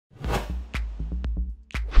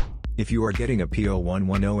If you are getting a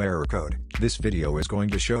P0110 error code, this video is going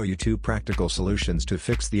to show you 2 practical solutions to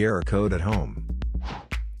fix the error code at home.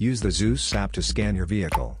 Use the Zeus app to scan your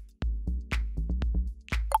vehicle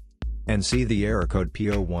and see the error code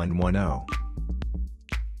P0110.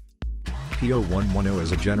 P0110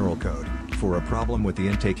 is a general code for a problem with the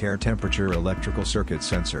intake air temperature electrical circuit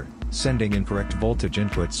sensor, sending incorrect voltage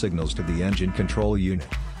input signals to the engine control unit.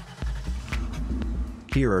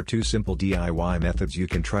 Here are 2 simple DIY methods you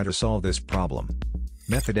can try to solve this problem.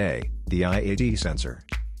 Method A, the IAT sensor.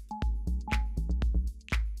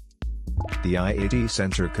 The IAT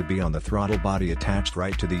sensor could be on the throttle body attached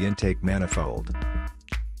right to the intake manifold.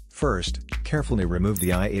 First, carefully remove the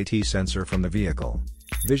IAT sensor from the vehicle.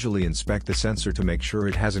 Visually inspect the sensor to make sure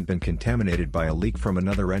it hasn't been contaminated by a leak from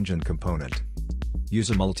another engine component. Use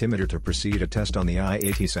a multimeter to proceed a test on the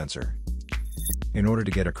IAT sensor. In order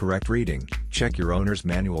to get a correct reading, check your owner's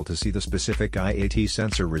manual to see the specific IAT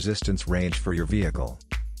sensor resistance range for your vehicle.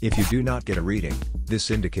 If you do not get a reading,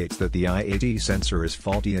 this indicates that the IAT sensor is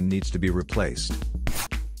faulty and needs to be replaced.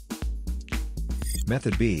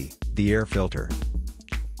 Method B, the air filter.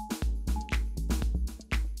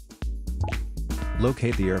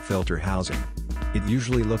 Locate the air filter housing. It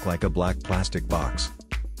usually looks like a black plastic box.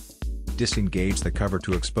 Disengage the cover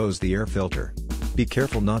to expose the air filter. Be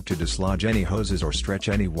careful not to dislodge any hoses or stretch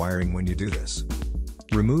any wiring when you do this.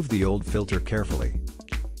 Remove the old filter carefully.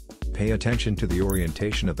 Pay attention to the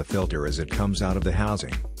orientation of the filter as it comes out of the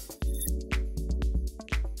housing.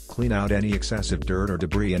 Clean out any excessive dirt or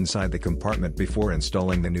debris inside the compartment before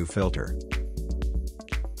installing the new filter.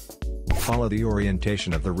 Follow the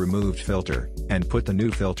orientation of the removed filter, and put the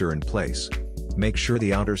new filter in place. Make sure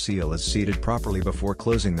the outer seal is seated properly before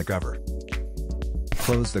closing the cover.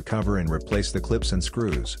 Close the cover and replace the clips and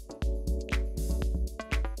screws.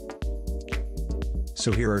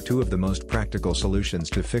 So here are 2 of the most practical solutions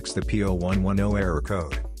to fix the P0110 error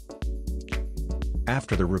code.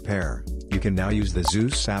 After the repair, you can now use the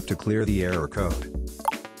Zeus app to clear the error code.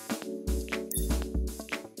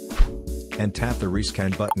 And tap the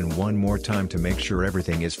rescan button one more time to make sure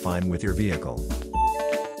everything is fine with your vehicle.